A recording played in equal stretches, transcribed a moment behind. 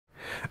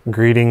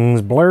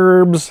Greetings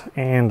blurbs,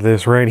 and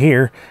this right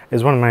here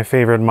is one of my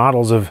favorite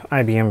models of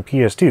IBM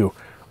PS2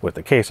 with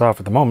the case off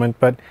at the moment.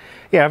 But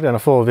yeah, I've done a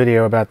full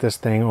video about this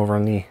thing over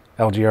on the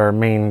LGR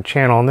main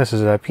channel, and this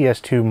is a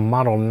PS2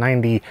 Model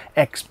 90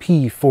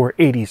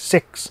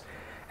 XP486,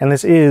 and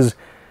this is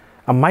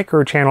a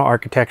microchannel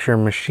architecture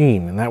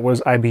machine, and that was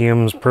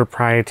IBM's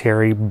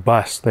proprietary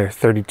bus, their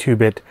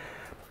 32-bit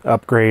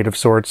upgrade of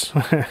sorts.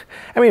 I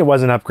mean, it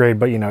was an upgrade,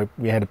 but you know,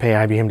 you had to pay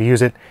IBM to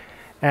use it.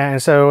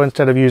 And so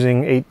instead of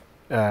using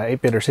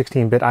 8-bit or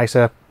 16-bit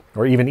ISA,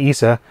 or even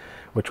ISA,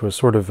 which was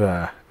sort of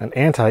an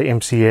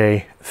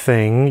anti-MCA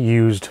thing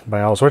used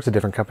by all sorts of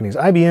different companies,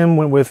 IBM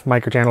went with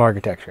microchannel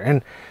architecture.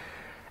 And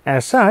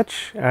as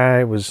such,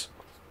 it was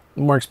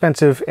more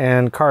expensive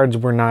and cards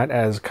were not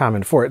as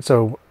common for it.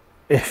 So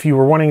if you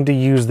were wanting to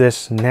use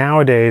this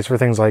nowadays for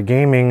things like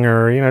gaming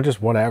or, you know,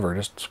 just whatever,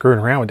 just screwing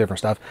around with different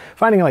stuff,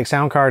 finding like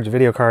sound cards,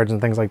 video cards, and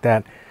things like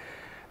that,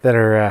 that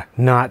are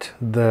not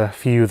the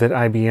few that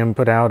IBM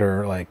put out,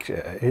 or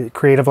like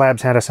Creative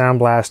Labs had a Sound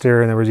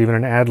Blaster, and there was even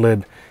an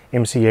AdLib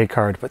MCA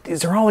card, but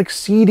these are all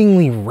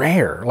exceedingly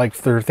rare, like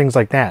for things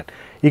like that.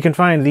 You can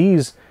find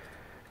these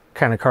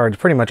kind of cards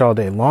pretty much all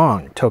day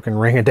long, token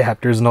ring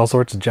adapters and all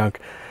sorts of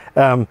junk.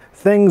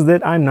 Things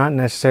that I'm not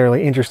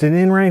necessarily interested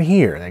in right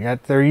here. They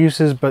got their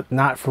uses, but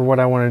not for what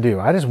I want to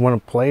do. I just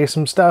want to play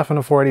some stuff in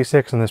a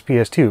 486 on this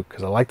PS2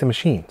 because I like the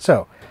machine.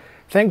 So,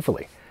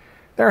 thankfully,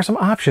 there are some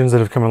options that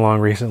have come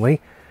along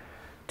recently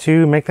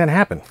to make that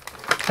happen.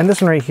 And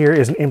this one right here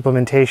is an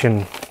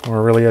implementation,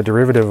 or really a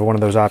derivative of one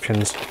of those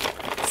options,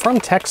 from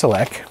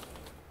Texelec.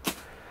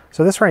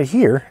 So this right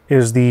here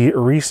is the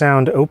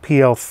Resound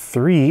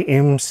OPL3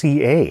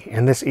 MCA,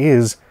 and this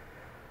is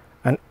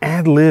an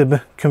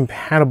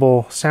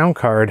AdLib-compatible sound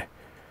card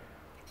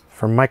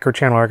for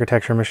microchannel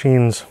architecture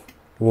machines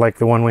like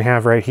the one we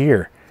have right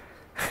here.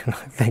 I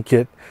think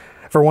it,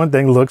 for one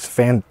thing, looks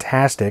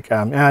fantastic.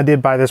 And I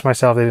did buy this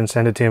myself. They didn't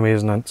send it to me.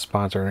 It's not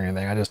sponsored or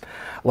anything. I just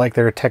like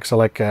their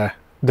Texelec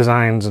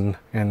designs and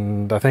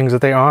the things that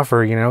they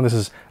offer. You know, this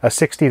is a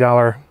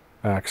 $60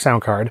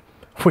 sound card,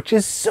 which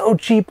is so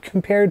cheap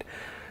compared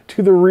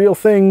to the real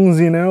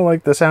things, you know,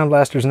 like the Sound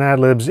Blasters and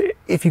AdLibs.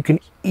 If you can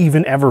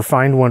even ever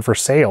find one for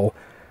sale,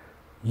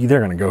 they're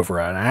going to go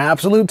for an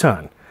absolute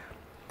ton.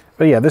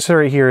 But yeah, this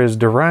right here is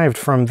derived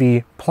from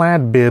the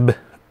PlaidBib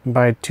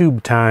by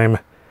Tube Time.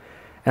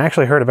 I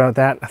actually heard about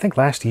that, I think,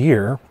 last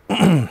year,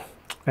 and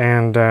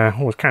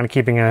was kind of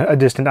keeping a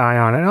distant eye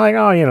on it. And I'm like,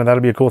 oh, you know,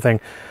 that'll be a cool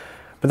thing.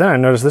 But then I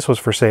noticed this was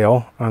for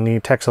sale on the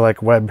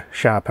Texelec web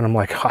shop, and I'm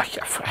like, oh,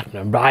 yeah, I'm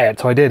going to buy it.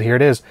 So I did. Here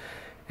it is.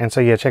 And so,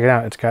 yeah, check it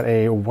out. It's got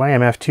a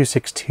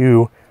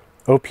YMF262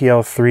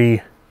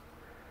 OPL3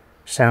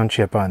 sound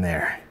chip on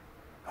there.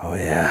 Oh,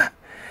 yeah.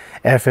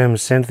 FM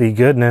synthy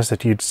goodness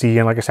that you'd see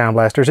in like a Sound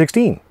Blaster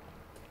 16.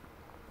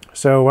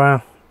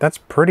 So, that's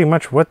pretty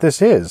much what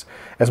this is.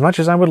 As much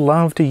as I would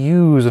love to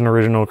use an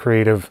original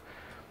creative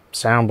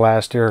Sound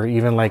Blaster, or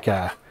even like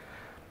a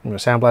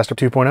Sound Blaster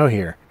 2.0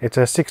 here, it's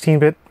a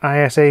 16-bit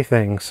ISA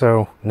thing,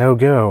 so no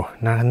go.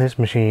 Not in this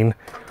machine.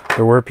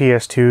 There were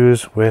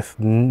PS2s with,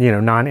 you know,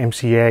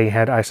 non-MCA,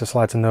 had ISA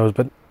slots in those,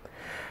 but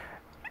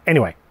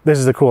anyway, this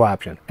is a cool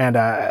option. And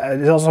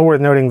it's also worth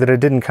noting that it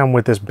didn't come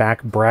with this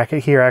back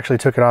bracket here. I actually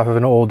took it off of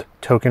an old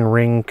token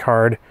ring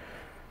card,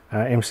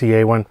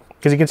 MCA one,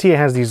 because you can see it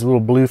has these little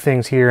blue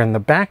things here, and the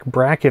back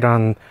bracket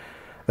on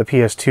the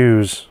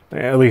PS2s,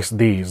 at least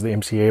these, the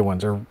MCA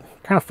ones, are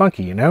kind of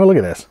funky, you know? Look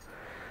at this.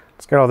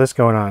 It's got all this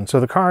going on. So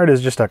the card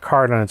is just a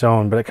card on its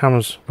own, but it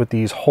comes with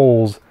these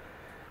holes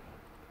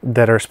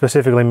that are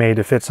specifically made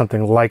to fit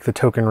something like the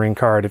token ring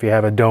card if you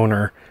have a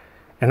donor.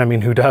 And I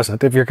mean, who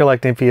doesn't? If you're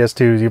collecting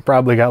PS2s, you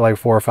probably got like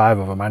 4 or 5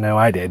 of them. I know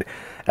I did.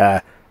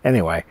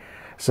 Anyway,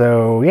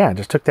 so yeah,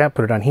 just took that,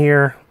 put it on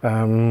here.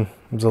 It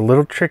was a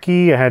little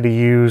tricky. I had to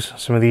use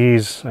some of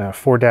these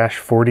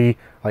 4-40,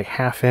 like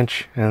 1/2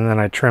 inch, and then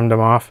I trimmed them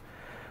off.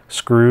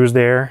 Screws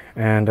there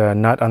and a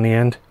nut on the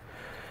end,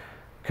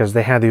 because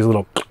they had these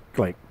little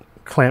like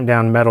clamp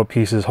down metal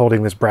pieces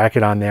holding this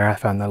bracket on there. I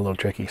found that a little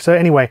tricky. So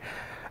anyway,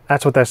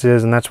 that's what this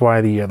is, and that's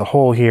why the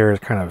hole here is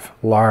kind of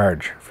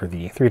large for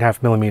the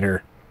 3.5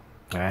 millimeter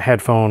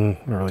headphone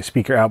or really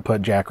speaker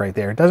output jack right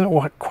there. It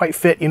doesn't quite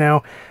fit, you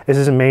know. This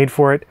isn't made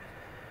for it,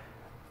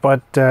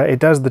 but it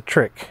does the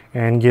trick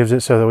and gives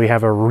it so that we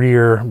have a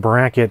rear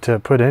bracket to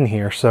put in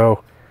here.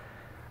 So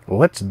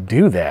let's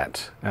do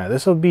that.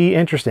 This will be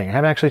interesting. I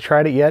haven't actually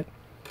tried it yet.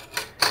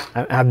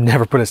 I've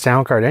never put a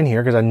sound card in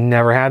here because I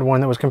never had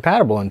one that was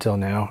compatible until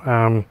now.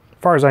 As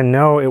far as I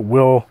know, it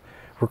will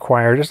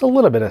require just a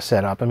little bit of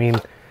setup. I mean,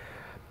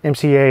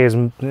 MCA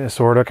is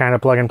sort of kind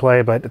of plug and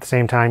play, but at the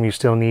same time, you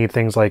still need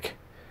things like,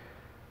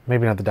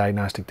 maybe not the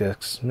diagnostic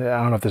discs. I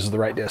don't know if this is the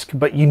right disc,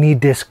 but you need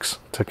discs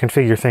to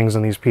configure things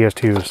in these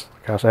PS2s.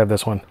 I also have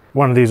this one.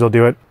 One of these will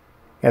do it.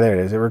 Yeah, there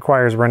it is. It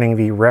requires running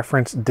the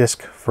reference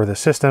disk for the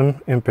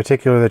system in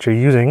particular that you're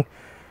using,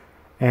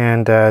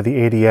 and the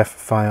ADF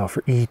file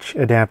for each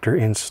adapter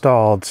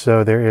installed.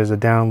 So there is a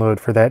download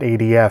for that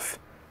ADF.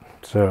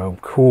 So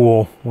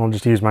cool. We'll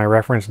just use my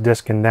reference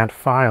disk in that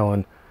file,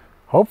 and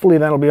hopefully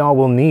that'll be all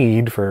we'll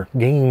need for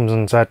games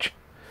and such.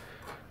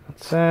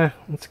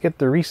 Let's get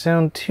the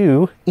Resound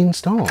 2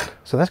 installed.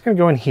 So that's going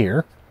to go in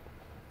here,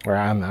 where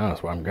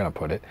that's where I'm going to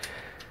put it.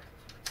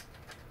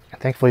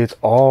 Thankfully, it's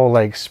all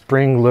like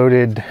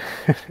spring-loaded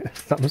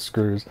thumb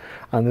screws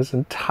on this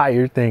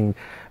entire thing.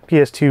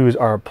 PS2s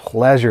are a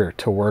pleasure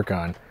to work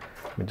on.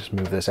 Let me just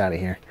move this out of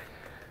here.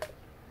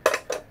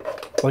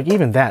 Like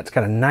even that, it's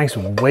got a nice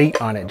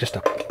weight on it, just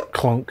a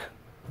clunk.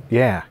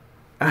 Yeah,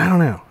 I don't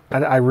know.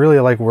 I really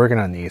like working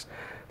on these.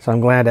 So I'm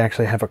glad to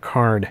actually have a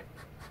card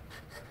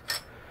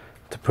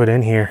to put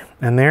in here.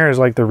 And there is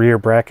like the rear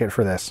bracket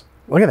for this.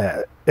 Look at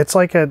that. It's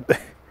like a,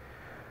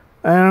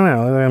 I don't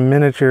know, like a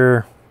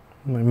miniature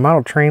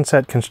model train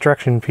set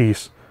construction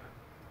piece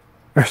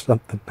or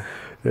something.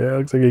 Yeah, it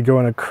looks like you go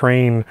on a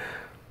crane,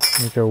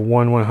 like a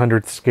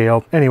 1/100th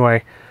scale.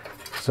 Anyway,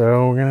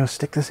 so we're gonna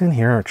stick this in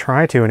here, or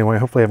try to anyway.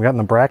 Hopefully I've gotten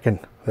the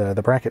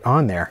bracket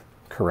on there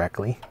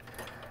correctly.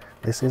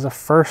 This is a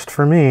first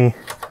for me.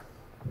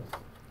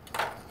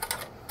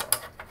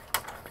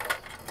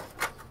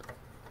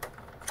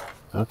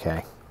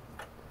 Okay,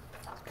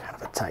 it's kind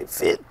of a tight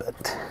fit,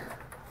 but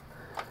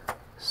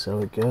so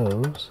it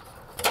goes.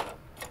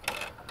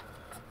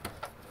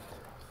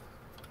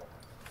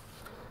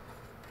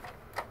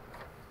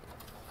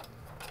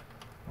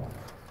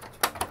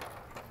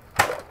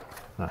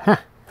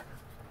 Aha.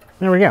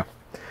 There we go.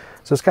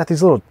 So it's got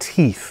these little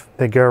teeth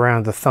that go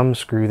around the thumb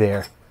screw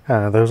there.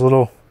 Those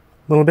little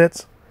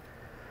bits.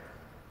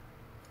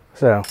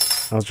 So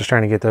I was just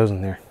trying to get those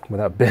in there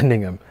without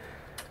bending them.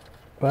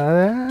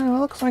 But it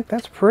looks like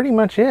that's pretty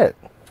much it.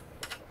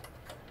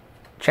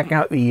 Check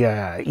out the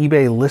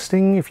eBay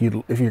listing if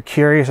you're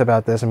curious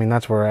about this. I mean,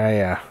 that's where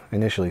I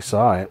initially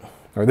saw it,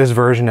 or this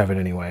version of it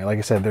anyway. Like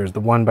I said, there's the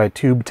one by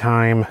Tube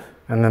Time,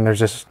 and then there's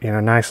this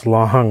nice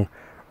long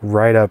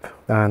write-up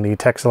on the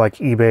Texelec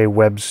eBay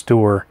web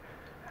store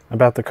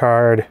about the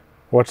card,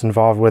 what's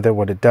involved with it,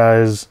 what it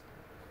does.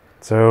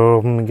 So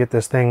I'm gonna get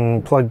this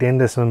thing plugged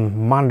into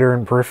some monitor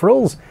and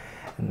peripherals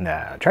and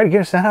try to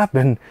get it set up,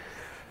 and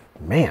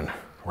man,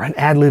 run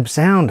AdLib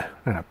sound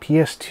on a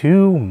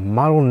PS2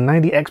 Model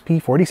 90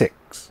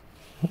 XP46.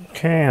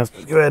 Okay, let's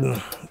just go ahead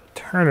and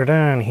turn it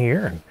on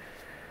here and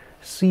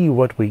see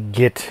what we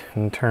get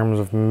in terms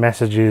of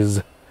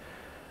messages,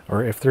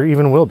 or if there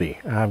even will be.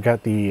 I've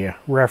got the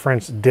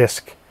reference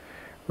disk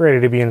ready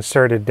to be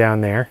inserted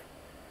down there.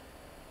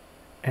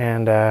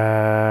 And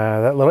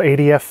that little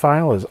ADF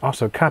file is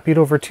also copied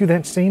over to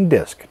that same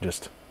disk.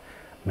 Just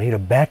made a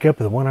backup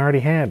of the one I already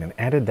had and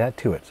added that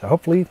to it. So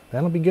hopefully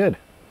that'll be good.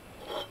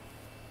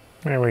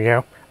 There we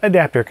go.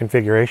 Adapter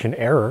configuration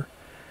error.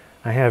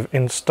 I have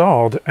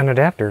installed an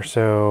adapter,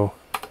 so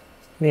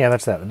yeah,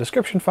 that's that. The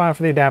description file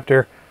for the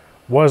adapter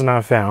was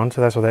not found,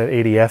 so that's what that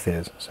ADF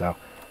is. So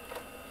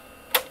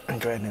I'll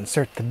go ahead and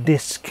insert the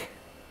disk.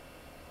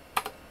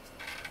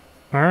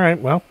 All right,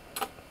 well,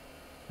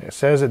 it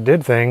says it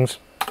did things.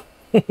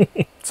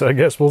 So I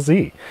guess we'll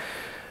see.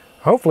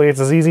 Hopefully it's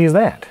as easy as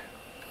that.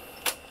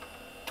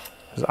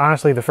 This is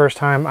honestly the first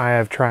time I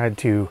have tried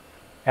to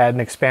add an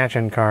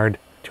expansion card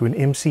to an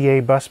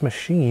MCA bus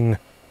machine.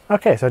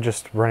 Okay, so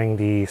just running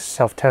the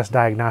self-test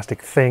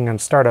diagnostic thing on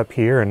startup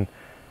here, and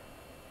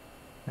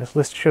this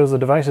list shows the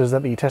devices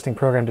that the testing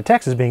program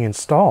detects as being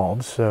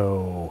installed,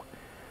 so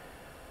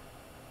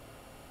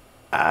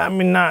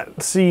I'm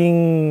not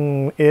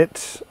seeing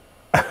it.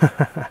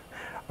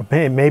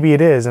 Maybe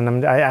it is,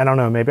 and I don't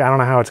know. Maybe I don't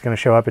know how it's going to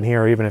show up in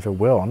here, or even if it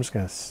will. I'm just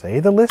going to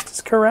say the list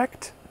is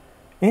correct.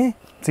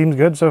 Seems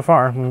good so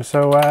far.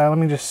 So let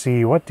me just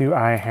see. What do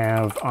I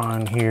have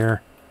on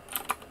here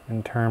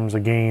in terms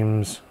of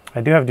games? I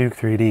do have Duke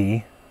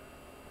 3D,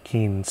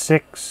 Keen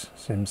 6,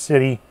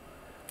 SimCity.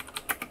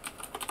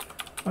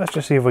 Let's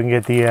just see if we can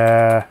get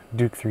the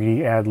Duke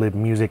 3D AdLib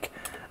music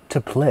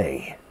to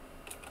play.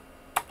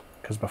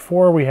 Because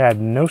before we had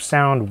no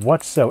sound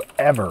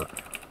whatsoever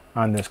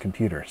on this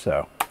computer.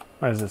 So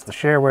what is this, the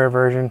shareware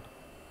version?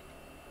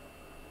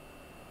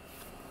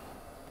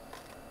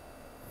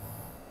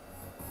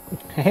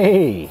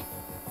 Hey,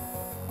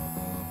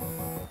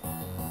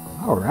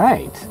 all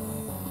right.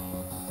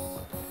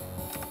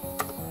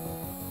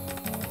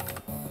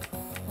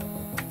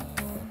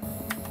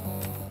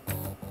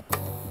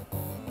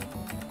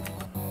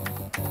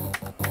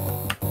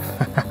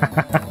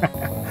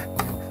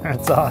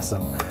 That's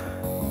awesome.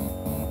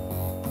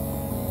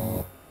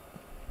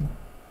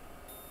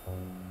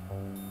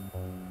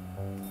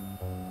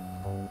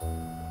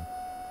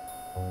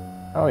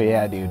 Oh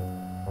yeah, dude.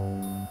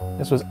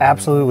 This was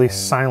absolutely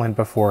silent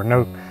before.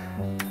 No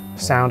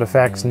sound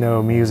effects,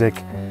 no music.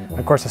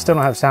 Of course, I still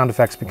don't have sound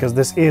effects because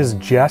this is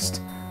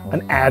just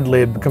an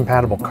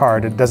AdLib-compatible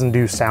card. It doesn't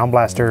do Sound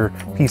Blaster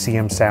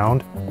PCM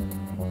sound.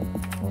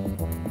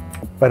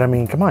 But I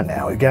mean, come on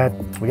now, we got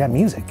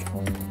music.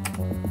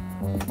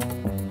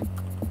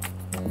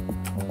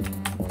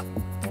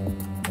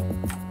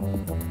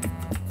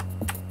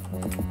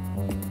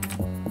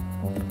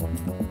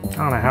 I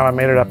don't know how I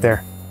made it up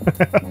there.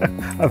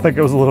 I think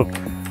it was a little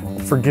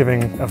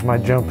forgiving of my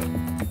jump.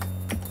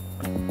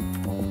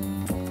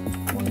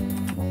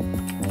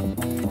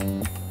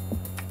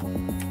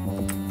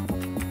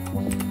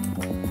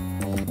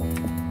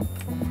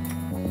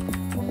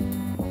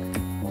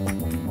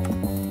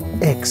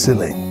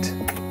 Excellent.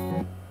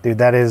 Dude,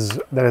 that is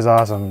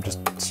awesome. Just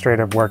straight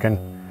up working.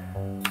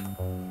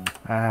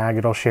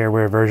 Good old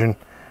shareware version.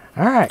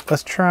 All right,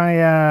 let's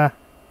try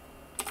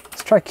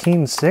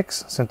Keen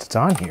 6 since it's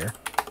on here.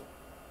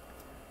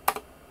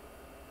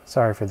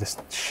 Sorry for this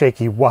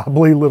shaky,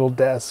 wobbly little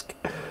desk.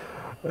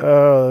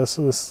 This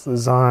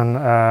is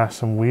on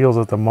some wheels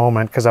at the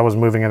moment because I was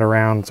moving it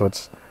around, so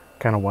it's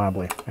kind of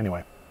wobbly.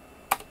 Anyway.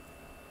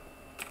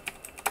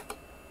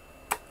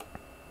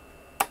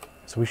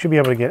 So we should be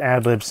able to get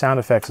AdLib sound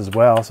effects as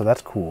well, so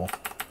that's cool.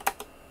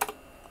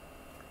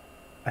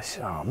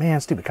 Oh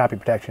man, stupid copy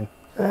protection.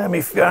 Let me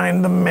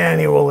find the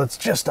manual, it's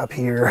just up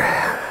here.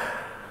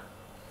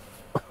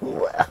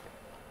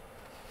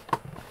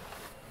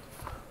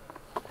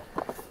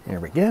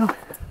 There we go.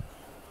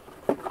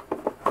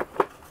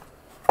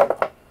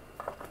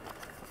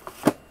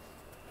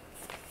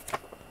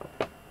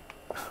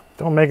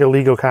 Don't make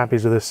illegal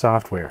copies of this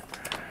software.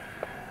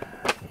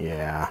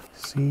 Yeah.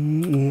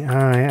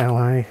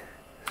 C-E-I-L-I.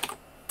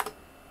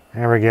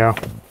 There we go.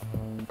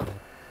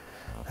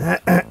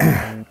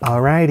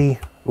 Alrighty.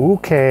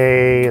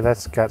 Okay,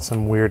 that's got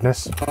some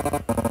weirdness.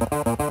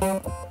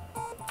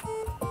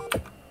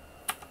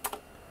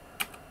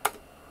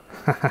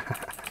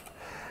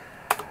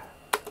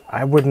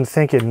 I wouldn't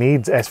think it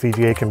needs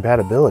SVGA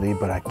compatibility,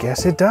 but I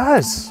guess it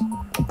does.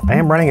 I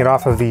am running it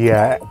off of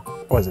the,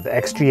 what is it, the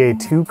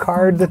XGA2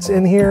 card that's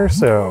in here,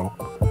 so...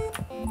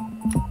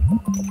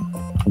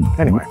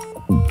 Anyway.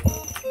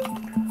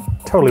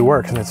 Totally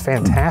works, and it's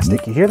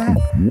fantastic. You hear that?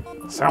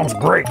 Sounds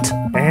great.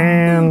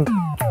 And...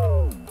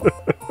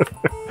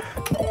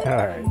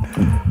 Alright.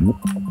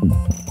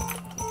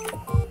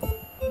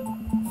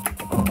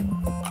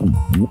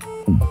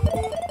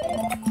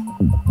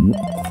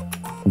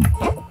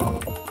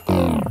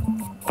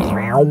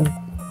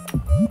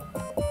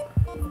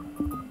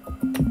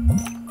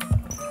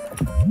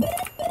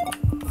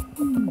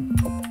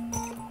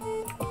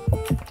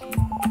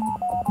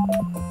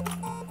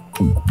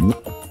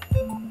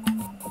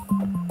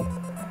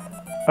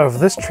 Of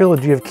this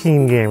trilogy of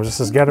Keen games, this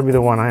has got to be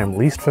the one I am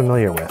least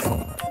familiar with.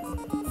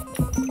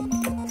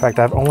 In fact,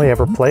 I've only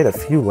ever played a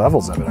few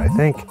levels of it, I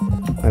think.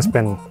 It's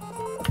been,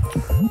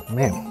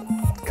 man,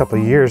 a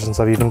couple of years since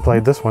I've even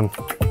played this one.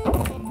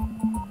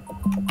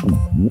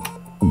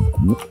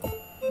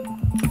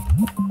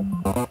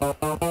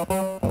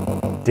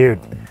 Dude,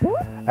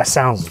 that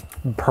sounds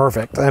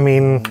perfect. I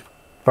mean, as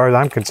far as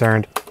I'm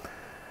concerned.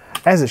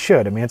 As it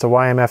should. I mean, it's a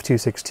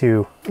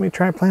YMF262. Let me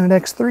try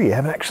Planet X3. I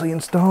haven't actually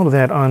installed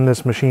that on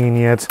this machine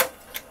yet.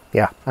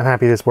 Yeah, I'm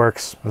happy this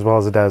works as well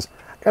as it does.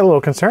 Got a little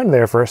concerned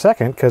there for a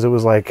second because it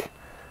was like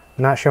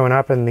not showing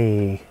up in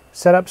the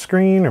setup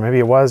screen, or maybe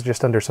it was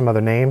just under some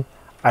other name.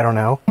 I don't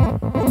know.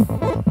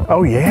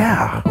 Oh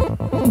yeah!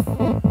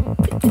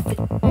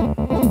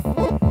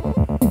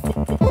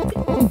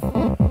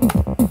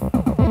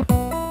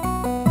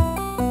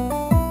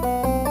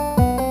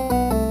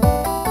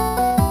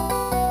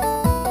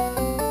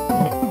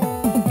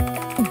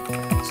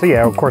 So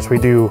yeah, of course we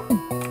do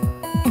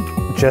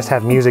just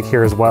have music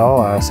here as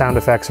well. Sound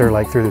effects are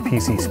like through the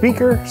PC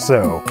speaker,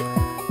 so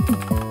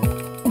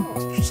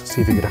let's just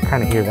see if you can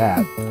kind of hear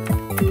that.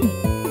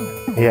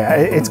 Yeah,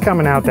 it's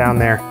coming out down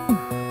there.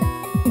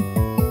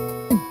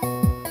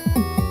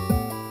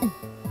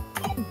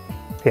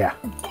 Yeah,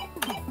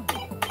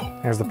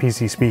 there's the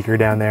PC speaker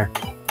down there.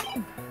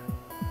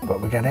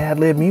 But we got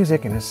AdLib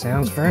music and it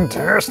sounds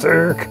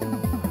fantastic.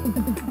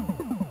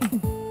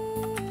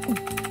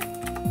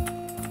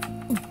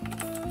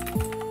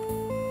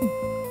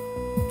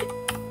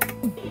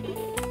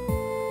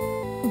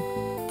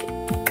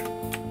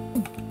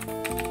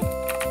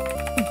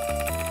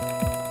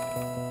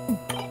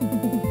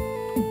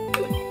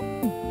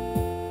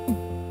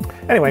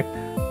 Anyway,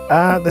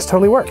 this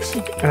totally works,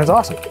 and it's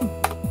awesome.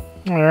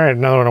 All right,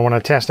 another one I want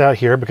to test out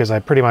here because I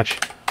pretty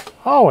much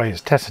always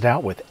test it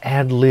out with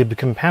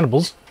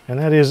AdLib-compatibles, and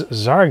that is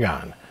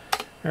Zargon,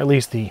 or at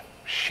least the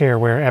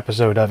shareware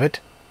episode of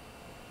it.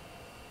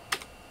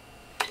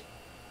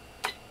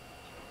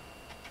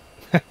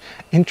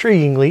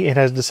 Intriguingly, it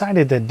has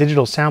decided that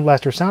digital Sound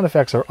Blaster sound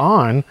effects are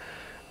on,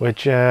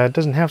 which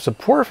doesn't have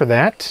support for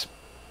that,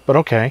 but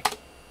okay.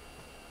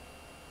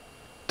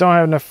 Don't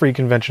have enough free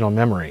conventional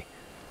memory.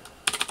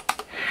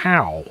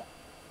 How?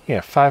 Yeah,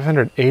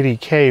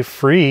 580K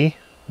free.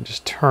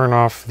 Just turn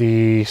off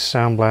the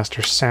Sound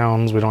Blaster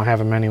sounds. We don't have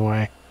them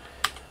anyway.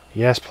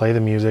 Yes, play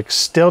the music.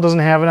 Still doesn't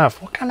have enough.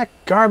 What kind of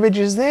garbage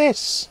is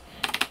this?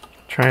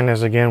 Trying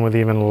this again with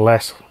even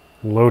less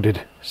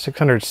loaded.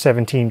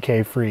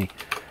 617K free.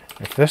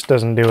 If this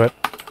doesn't do it,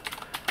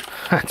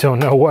 I don't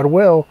know what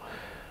will.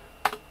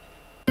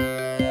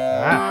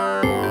 Ah.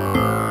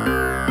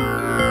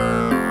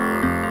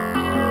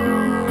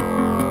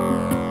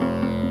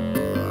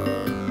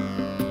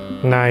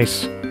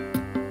 Nice.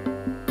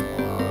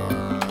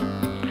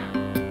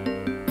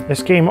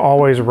 This game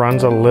always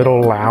runs a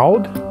little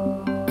loud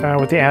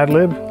with the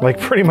AdLib, like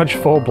pretty much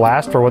full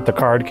blast for what the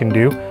card can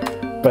do,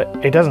 but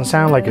it doesn't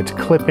sound like it's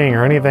clipping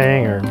or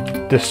anything or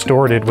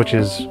distorted, which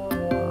is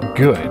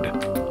good.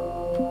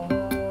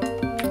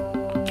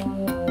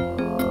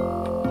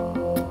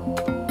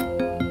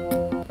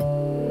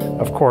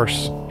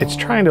 course, it's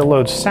trying to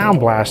load Sound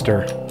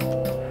Blaster. So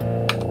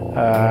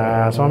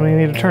I'm gonna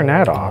need to turn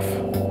that off.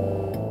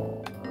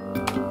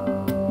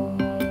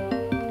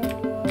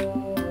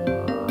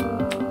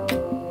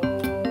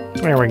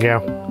 There we go.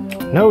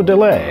 No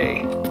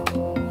delay.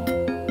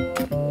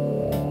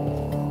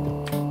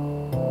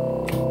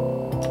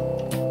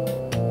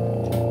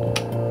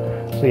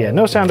 So yeah,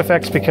 no sound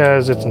effects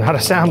because it's not a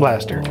Sound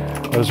Blaster.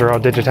 Those are all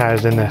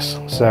digitized in this,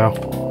 so.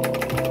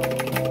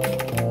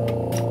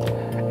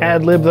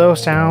 AdLib though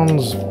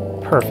sounds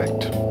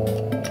perfect,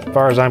 as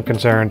far as I'm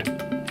concerned.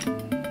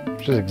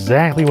 Which is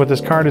exactly what this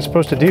card is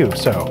supposed to do,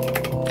 so.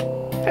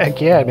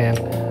 Heck yeah, man.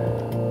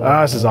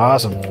 Oh, this is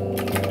awesome.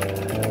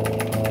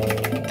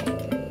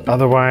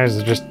 Otherwise,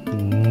 there's just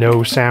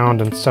no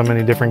sound in so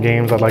many different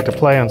games I'd like to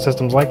play on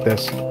systems like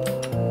this.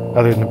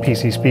 Other than a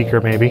PC speaker,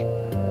 maybe.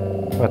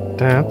 But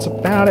that's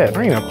about it.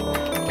 Or, you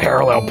know,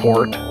 parallel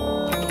port.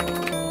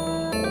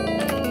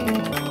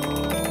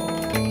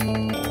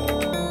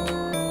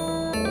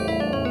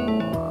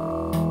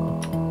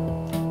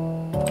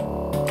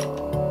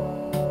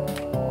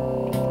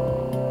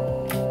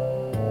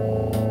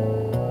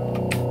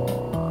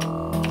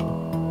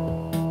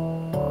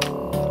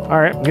 All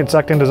right, I'm getting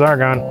sucked into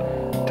Zargon.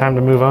 Time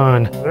to move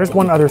on. There's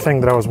one other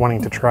thing that I was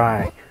wanting to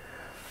try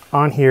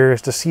on here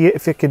is to see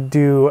if it could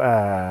do,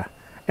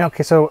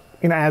 okay, so,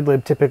 you know,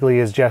 AdLib typically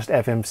is just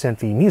FM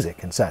synthy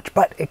music and such,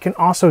 but it can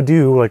also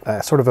do like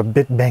a sort of a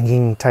bit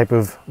banging type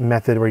of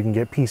method where you can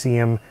get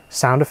PCM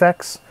sound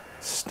effects.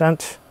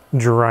 Stunt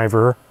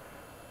driver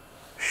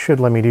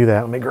should let me do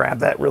that. Let me grab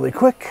that really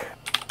quick.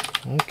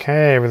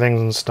 Okay,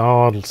 everything's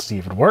installed. Let's see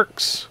if it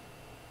works.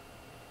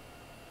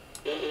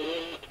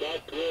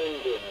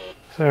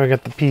 So we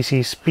got the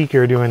PC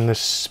speaker doing the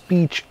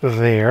speech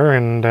there,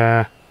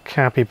 and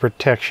copy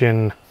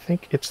protection, I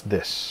think it's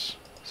this.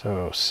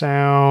 So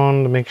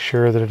sound, make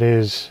sure that it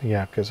is,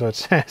 yeah, because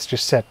it's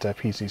just set to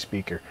PC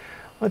speaker.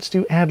 Let's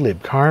do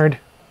AdLib card.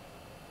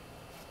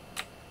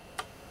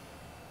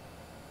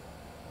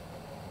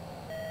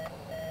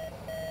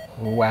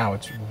 Wow,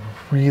 it's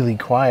really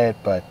quiet,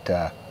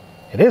 but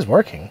it is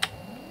working.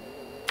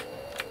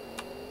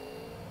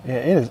 Yeah,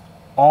 it is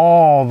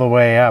all the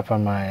way up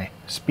on my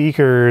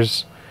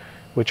speakers,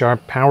 which are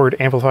powered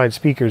amplified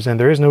speakers, and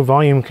there is no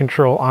volume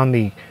control on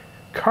the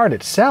card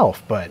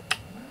itself, but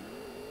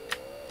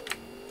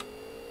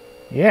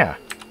yeah,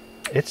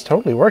 it's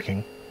totally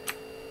working.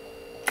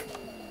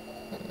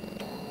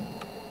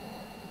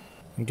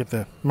 And get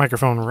the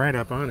microphone right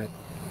up on it.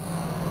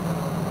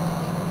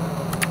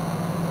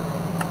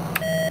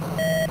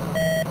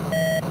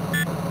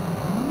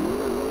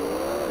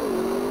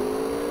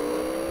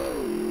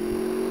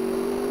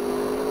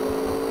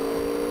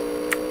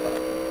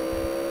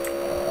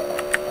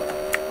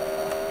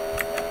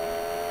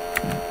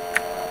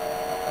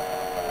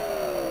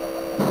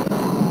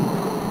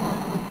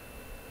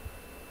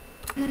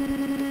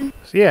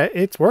 So yeah,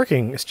 it's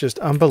working. It's just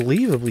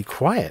unbelievably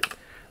quiet.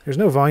 There's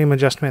no volume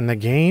adjustment in the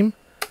game.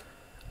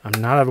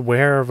 I'm not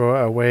aware of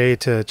a way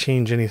to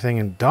change anything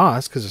in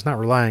DOS because it's not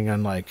relying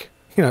on, like,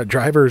 you know,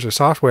 drivers or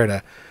software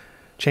to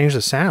change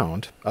the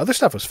sound. Other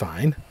stuff was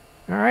fine.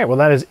 All right, well,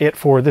 that is it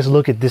for this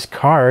look at this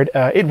card.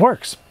 It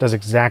works. Does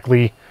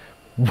exactly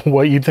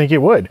what you'd think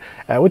it would,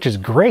 which is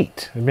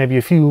great. Maybe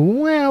a few,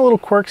 well, little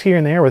quirks here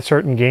and there with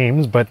certain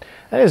games, but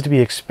that is to be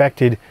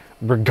expected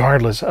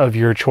regardless of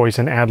your choice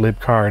in AdLib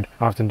card,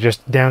 often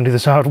just down to the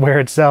software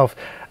itself.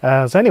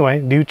 So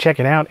anyway, do check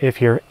it out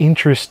if you're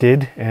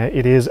interested.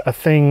 It is a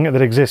thing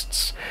that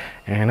exists.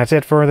 And that's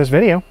it for this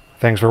video.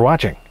 Thanks for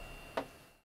watching.